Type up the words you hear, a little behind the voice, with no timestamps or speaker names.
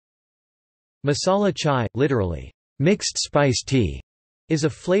Masala chai, literally, mixed spice tea, is a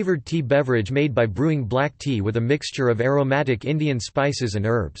flavored tea beverage made by brewing black tea with a mixture of aromatic Indian spices and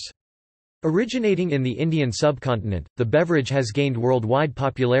herbs. Originating in the Indian subcontinent, the beverage has gained worldwide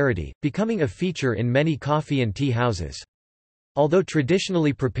popularity, becoming a feature in many coffee and tea houses. Although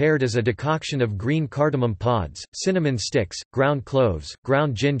traditionally prepared as a decoction of green cardamom pods, cinnamon sticks, ground cloves,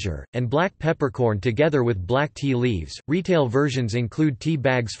 ground ginger, and black peppercorn together with black tea leaves, retail versions include tea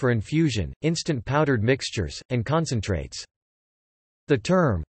bags for infusion, instant powdered mixtures, and concentrates. The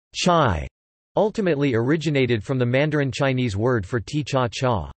term, chai, ultimately originated from the Mandarin Chinese word for tea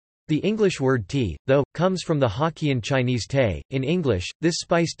cha. The English word tea, though, comes from the Hokkien Chinese te. In English, this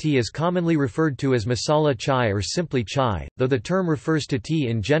spiced tea is commonly referred to as masala chai or simply chai, though the term refers to tea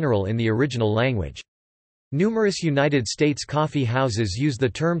in general in the original language. Numerous United States coffee houses use the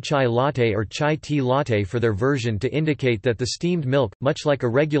term chai latte or chai tea latte for their version to indicate that the steamed milk, much like a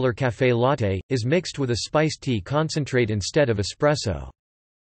regular café latte, is mixed with a spiced tea concentrate instead of espresso.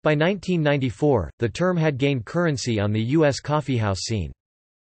 By 1994, the term had gained currency on the U.S. coffeehouse scene.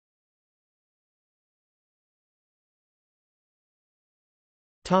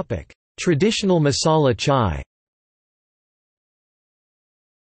 Traditional masala chai.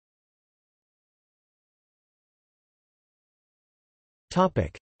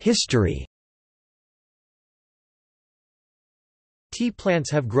 History. Tea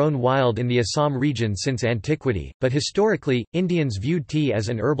plants have grown wild in the Assam region since antiquity, but historically, Indians viewed tea as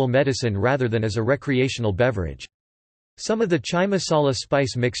an herbal medicine rather than as a recreational beverage. Some of the chai masala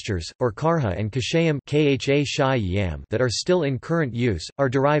spice mixtures, or karha and kashayam that are still in current use, are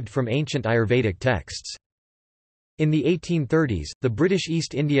derived from ancient Ayurvedic texts. In the 1830s, the British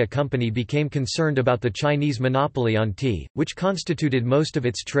East India Company became concerned about the Chinese monopoly on tea, which constituted most of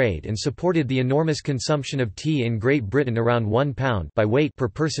its trade and supported the enormous consumption of tea in Great Britain, around 1 pound by weight per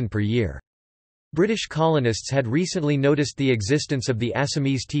person per year. British colonists had recently noticed the existence of the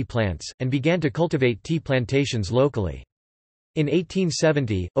Assamese tea plants, and began to cultivate tea plantations locally. In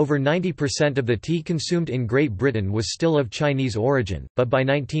 1870, over 90% of the tea consumed in Great Britain was still of Chinese origin, but by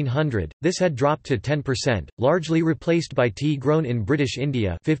 1900, this had dropped to 10%, largely replaced by tea grown in British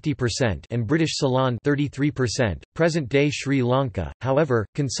India 50% and British Ceylon 33%, present-day Sri Lanka. However,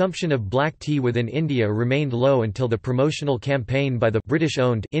 consumption of black tea within India remained low until the promotional campaign by the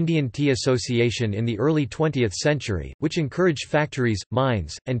British-owned Indian Tea Association in the early 20th century, which encouraged factories,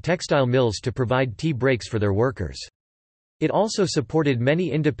 mines, and textile mills to provide tea breaks for their workers. It also supported many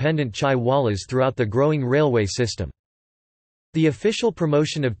independent chai wallas throughout the growing railway system. The official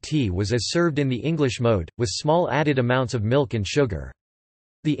promotion of tea was as served in the English mode, with small added amounts of milk and sugar.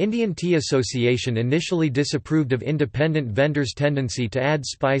 The Indian Tea Association initially disapproved of independent vendors' tendency to add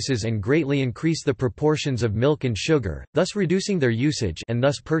spices and greatly increase the proportions of milk and sugar, thus reducing their usage and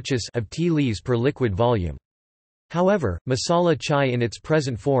thus purchase of tea leaves per liquid volume. However, masala chai in its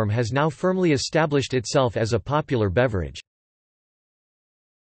present form has now firmly established itself as a popular beverage.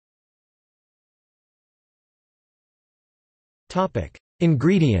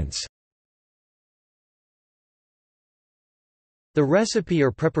 Ingredients. The recipe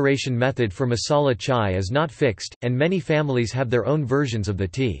or preparation method for masala chai is not fixed, and many families have their own versions of the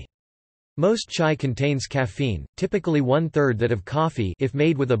tea. Most chai contains caffeine, typically 1/3 that of coffee if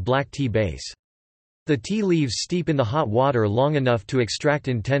made with a black tea base. The tea leaves steep in the hot water long enough to extract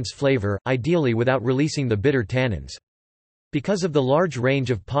intense flavor, ideally without releasing the bitter tannins. Because of the large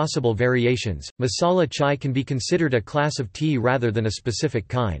range of possible variations, masala chai can be considered a class of tea rather than a specific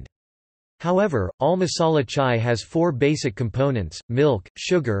kind. However, all masala chai has 4 basic components: milk,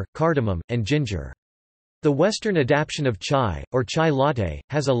 sugar, cardamom, and ginger. The Western adaptation of chai, or chai latte,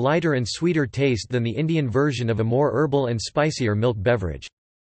 has a lighter and sweeter taste than the Indian version of a more herbal and spicier milk beverage.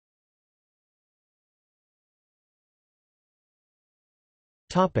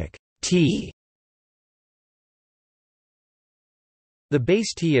 Tea. The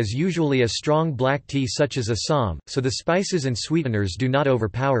base tea is usually a strong black tea such as Assam, so the spices and sweeteners do not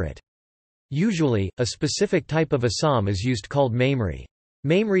overpower it. Usually, a specific type of Assam is used called mamri.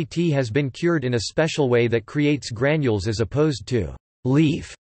 Mamri tea has been cured in a special way that creates granules as opposed to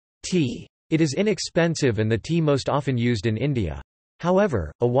leaf tea. It is inexpensive and the tea most often used in India.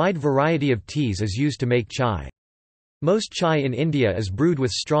 However, a wide variety of teas is used to make chai. Most chai in India is brewed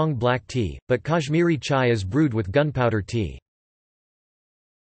with strong black tea, but Kashmiri chai is brewed with gunpowder tea.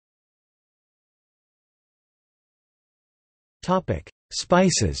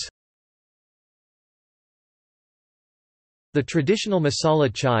 Spices. The traditional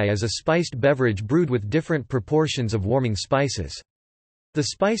masala chai is a spiced beverage brewed with different proportions of warming spices. The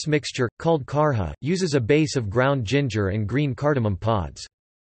spice mixture, called karha, uses a base of ground ginger and green cardamom pods.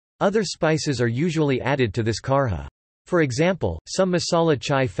 Other spices are usually added to this karha. For example, some masala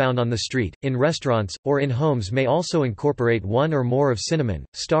chai found on the street, in restaurants, or in homes may also incorporate one or more of cinnamon,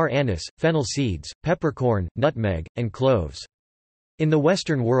 star anise, fennel seeds, peppercorn, nutmeg, and cloves. In the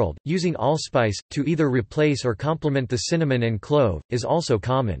Western world, using allspice, to either replace or complement the cinnamon and clove, is also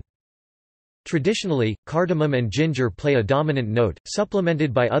common. Traditionally, cardamom and ginger play a dominant note,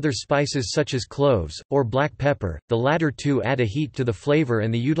 supplemented by other spices such as cloves, or black pepper. The latter two add a heat to the flavor,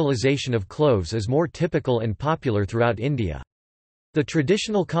 and the utilization of cloves is more typical and popular throughout India. The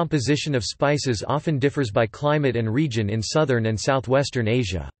traditional composition of spices often differs by climate and region in southern and southwestern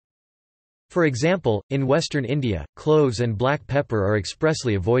Asia. For example, in western India, cloves and black pepper are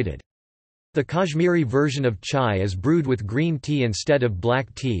expressly avoided. The Kashmiri version of chai is brewed with green tea instead of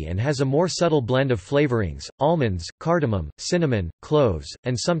black tea and has a more subtle blend of flavorings, almonds, cardamom, cinnamon, cloves,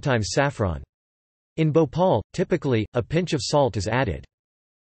 and sometimes saffron. In Bhopal, typically, a pinch of salt is added.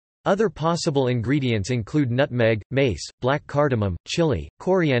 Other possible ingredients include nutmeg, mace, black cardamom, chili,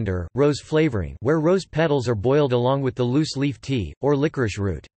 coriander, rose flavoring where rose petals are boiled along with the loose leaf tea, or licorice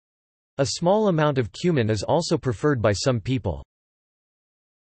root. A small amount of cumin is also preferred by some people.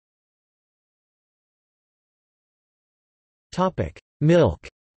 Milk.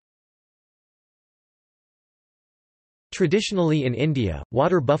 Traditionally in India,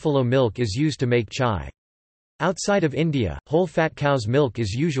 water buffalo milk is used to make chai. Outside of India, whole-fat cow's milk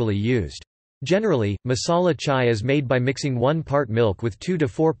is usually used. Generally, masala chai is made by mixing 1 part milk with 2 to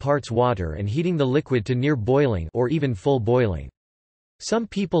 4 parts water and heating the liquid to near boiling or even full boiling. Some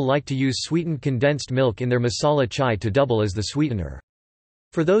people like to use sweetened condensed milk in their masala chai to double as the sweetener.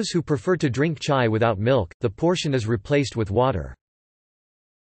 For those who prefer to drink chai without milk, the portion is replaced with water.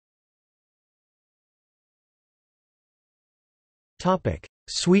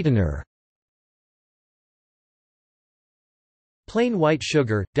 Sweetener. Plain white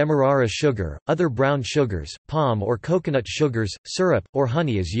sugar, demerara sugar, other brown sugars, palm or coconut sugars, syrup, or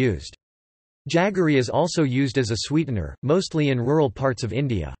honey is used. Jaggery is also used as a sweetener, mostly in rural parts of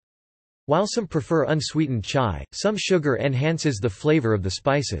India. While some prefer unsweetened chai, some sugar enhances the flavor of the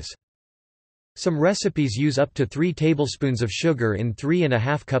spices. Some recipes use up to 3 tablespoons of sugar in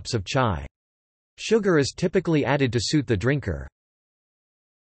 3½ cups of chai. Sugar is typically added to suit the drinker.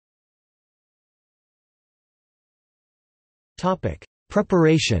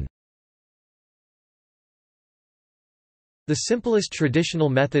 Preparation. The simplest traditional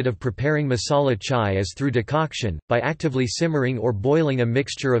method of preparing masala chai is through decoction, by actively simmering or boiling a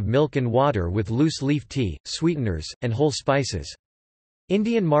mixture of milk and water with loose leaf tea, sweeteners, and whole spices.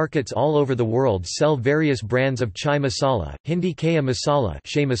 Indian markets all over the world sell various brands of chai masala, Hindi kaya masala,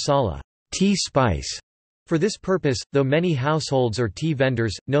 shea masala, tea spice. For this purpose, though many households or tea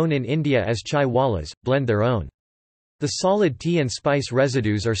vendors, known in India as chai wallas, blend their own. The solid tea and spice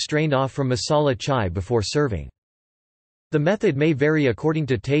residues are strained off from masala chai before serving. The method may vary according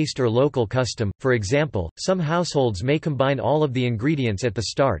to taste or local custom. For example, some households may combine all of the ingredients at the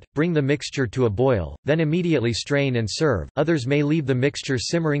start, bring the mixture to a boil, then immediately strain and serve. Others may leave the mixture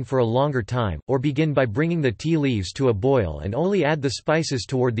simmering for a longer time, or begin by bringing the tea leaves to a boil and only add the spices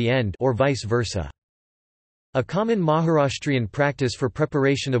toward the end, or vice versa. A common Maharashtrian practice for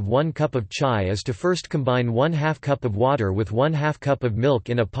preparation of 1 cup of chai is to first combine 1/2 cup of water with 1/2 cup of milk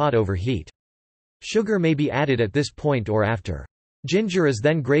in a pot over heat. Sugar may be added at this point or after. Ginger is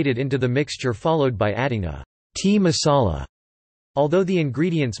then grated into the mixture, followed by adding a tea masala. Although the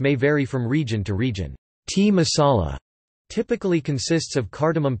ingredients may vary from region to region, tea masala typically consists of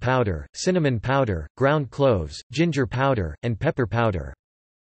cardamom powder, cinnamon powder, ground cloves, ginger powder, and pepper powder.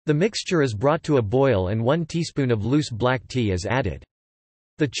 The mixture is brought to a boil and 1 teaspoon of loose black tea is added.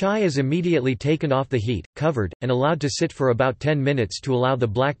 The chai is immediately taken off the heat, covered, and allowed to sit for about 10 minutes to allow the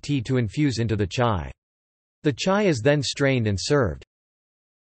black tea to infuse into the chai. The chai is then strained and served.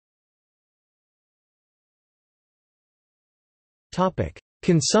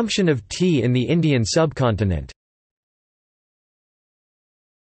 Consumption of tea in the Indian subcontinent.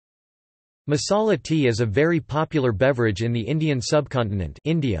 Masala tea is a very popular beverage in the Indian subcontinent,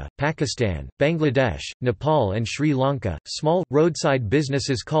 India, Pakistan, Bangladesh, Nepal and Sri Lanka. Small, roadside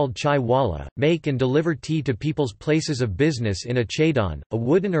businesses called chai wala, make and deliver tea to people's places of business in a chaidan, a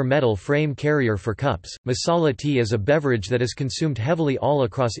wooden or metal frame carrier for cups. Masala tea is a beverage that is consumed heavily all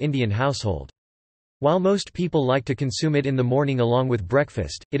across Indian household. While most people like to consume it in the morning along with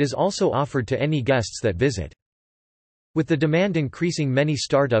breakfast, it is also offered to any guests that visit. With the demand increasing, many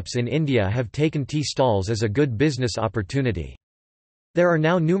startups in India have taken tea stalls as a good business opportunity. There are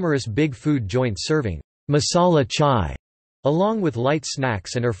now numerous big food joints serving masala chai along with light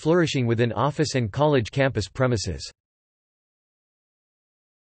snacks and are flourishing within office and college campus premises.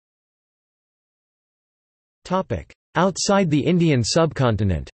 Outside the Indian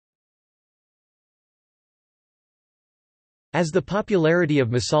subcontinent. As the popularity of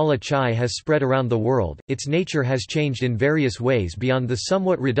masala chai has spread around the world, its nature has changed in various ways beyond the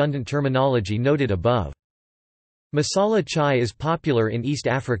somewhat redundant terminology noted above. Masala chai is popular in East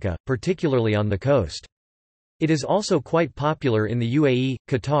Africa, particularly on the coast. It is also quite popular in the UAE,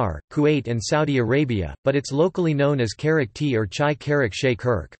 Qatar, Kuwait and Saudi Arabia, but it's locally known as karak tea or chai karak shai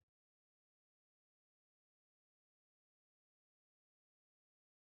kurk.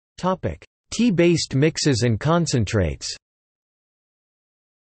 Tea-based mixes and concentrates.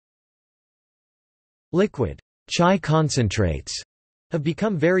 Liquid chai concentrates have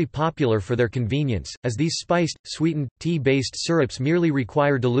become very popular for their convenience, as these spiced, sweetened, tea-based syrups merely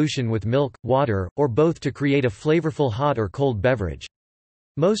require dilution with milk, water, or both to create a flavorful hot or cold beverage.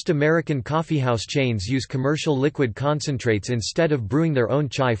 Most American coffeehouse chains use commercial liquid concentrates instead of brewing their own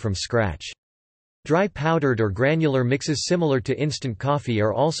chai from scratch. Dry powdered or granular mixes similar to instant coffee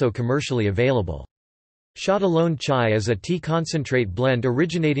are also commercially available. Châtillon chai is a tea concentrate blend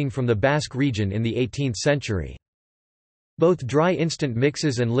originating from the Basque region in the 18th century. Both dry instant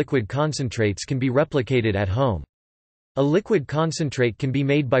mixes and liquid concentrates can be replicated at home. A liquid concentrate can be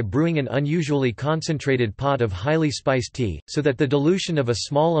made by brewing an unusually concentrated pot of highly spiced tea, so that the dilution of a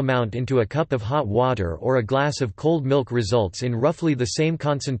small amount into a cup of hot water or a glass of cold milk results in roughly the same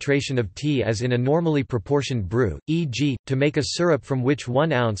concentration of tea as in a normally proportioned brew, e.g., to make a syrup from which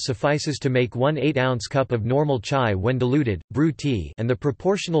 1 ounce suffices to make 1 8-ounce cup of normal chai when diluted, brew tea, and the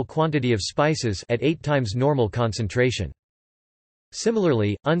proportional quantity of spices at 8 times normal concentration.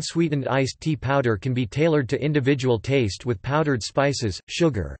 Similarly, unsweetened iced tea powder can be tailored to individual taste with powdered spices,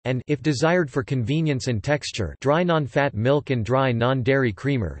 sugar, and if desired for convenience and texture, dry non-fat milk and dry non-dairy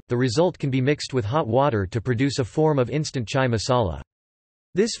creamer. The result can be mixed with hot water to produce a form of instant chai masala.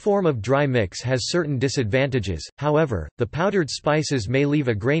 This form of dry mix has certain disadvantages, however, the powdered spices may leave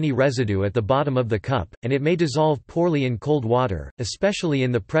a grainy residue at the bottom of the cup, and it may dissolve poorly in cold water, especially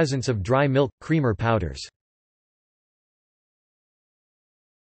in the presence of dry milk, creamer powders.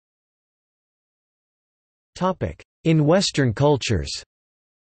 In Western cultures.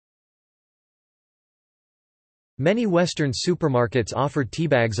 Many Western supermarkets offer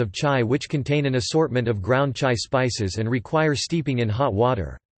teabags of chai which contain an assortment of ground chai spices and require steeping in hot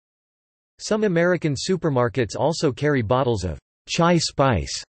water. Some American supermarkets also carry bottles of chai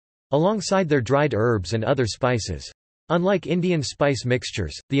spice alongside their dried herbs and other spices. Unlike Indian spice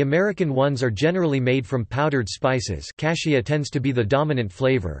mixtures, the American ones are generally made from powdered spices. Cassia tends to be the dominant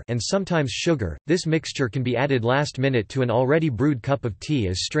flavor, and sometimes sugar. This mixture can be added last minute to an already brewed cup of tea,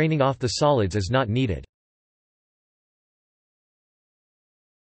 as straining off the solids is not needed.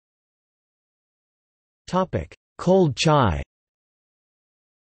 Topic: Cold chai.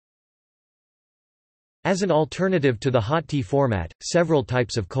 As an alternative to the hot tea format, several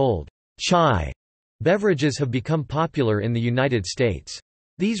types of cold chai beverages have become popular in the United States.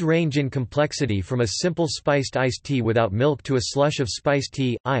 These range in complexity from a simple spiced iced tea without milk to a slush of spiced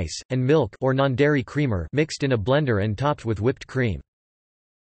tea, ice, and milk or non-dairy creamer mixed in a blender and topped with whipped cream.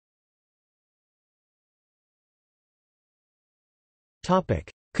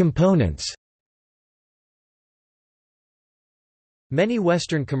 Components. Many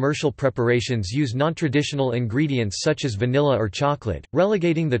Western commercial preparations use non-traditional ingredients such as vanilla or chocolate,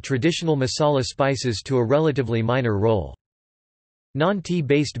 relegating the traditional masala spices to a relatively minor role.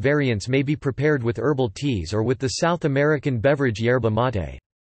 Non-tea-based variants may be prepared with herbal teas or with the South American beverage yerba mate.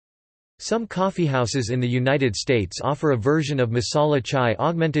 Some coffeehouses in the United States offer a version of masala chai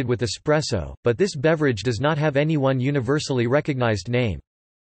augmented with espresso, but this beverage does not have any one universally recognized name.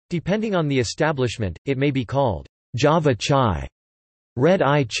 Depending on the establishment, it may be called Java chai, Red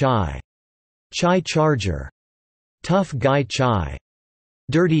Eye Chai, Chai Charger, Tough Guy Chai,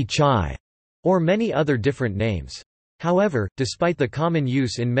 Dirty Chai, or many other different names. However, despite the common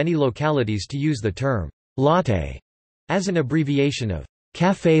use in many localities to use the term latte as an abbreviation of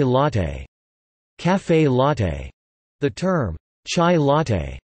café latte, the term chai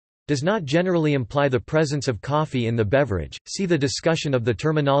latte does not generally imply the presence of coffee in the beverage. See the discussion of the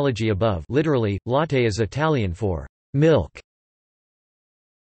terminology above. Literally, latte is Italian for milk.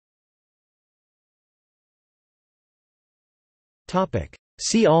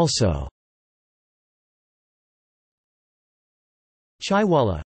 See also: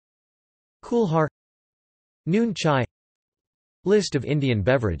 Chaiwala, Kulhar, Noon chai. List of Indian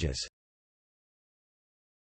beverages.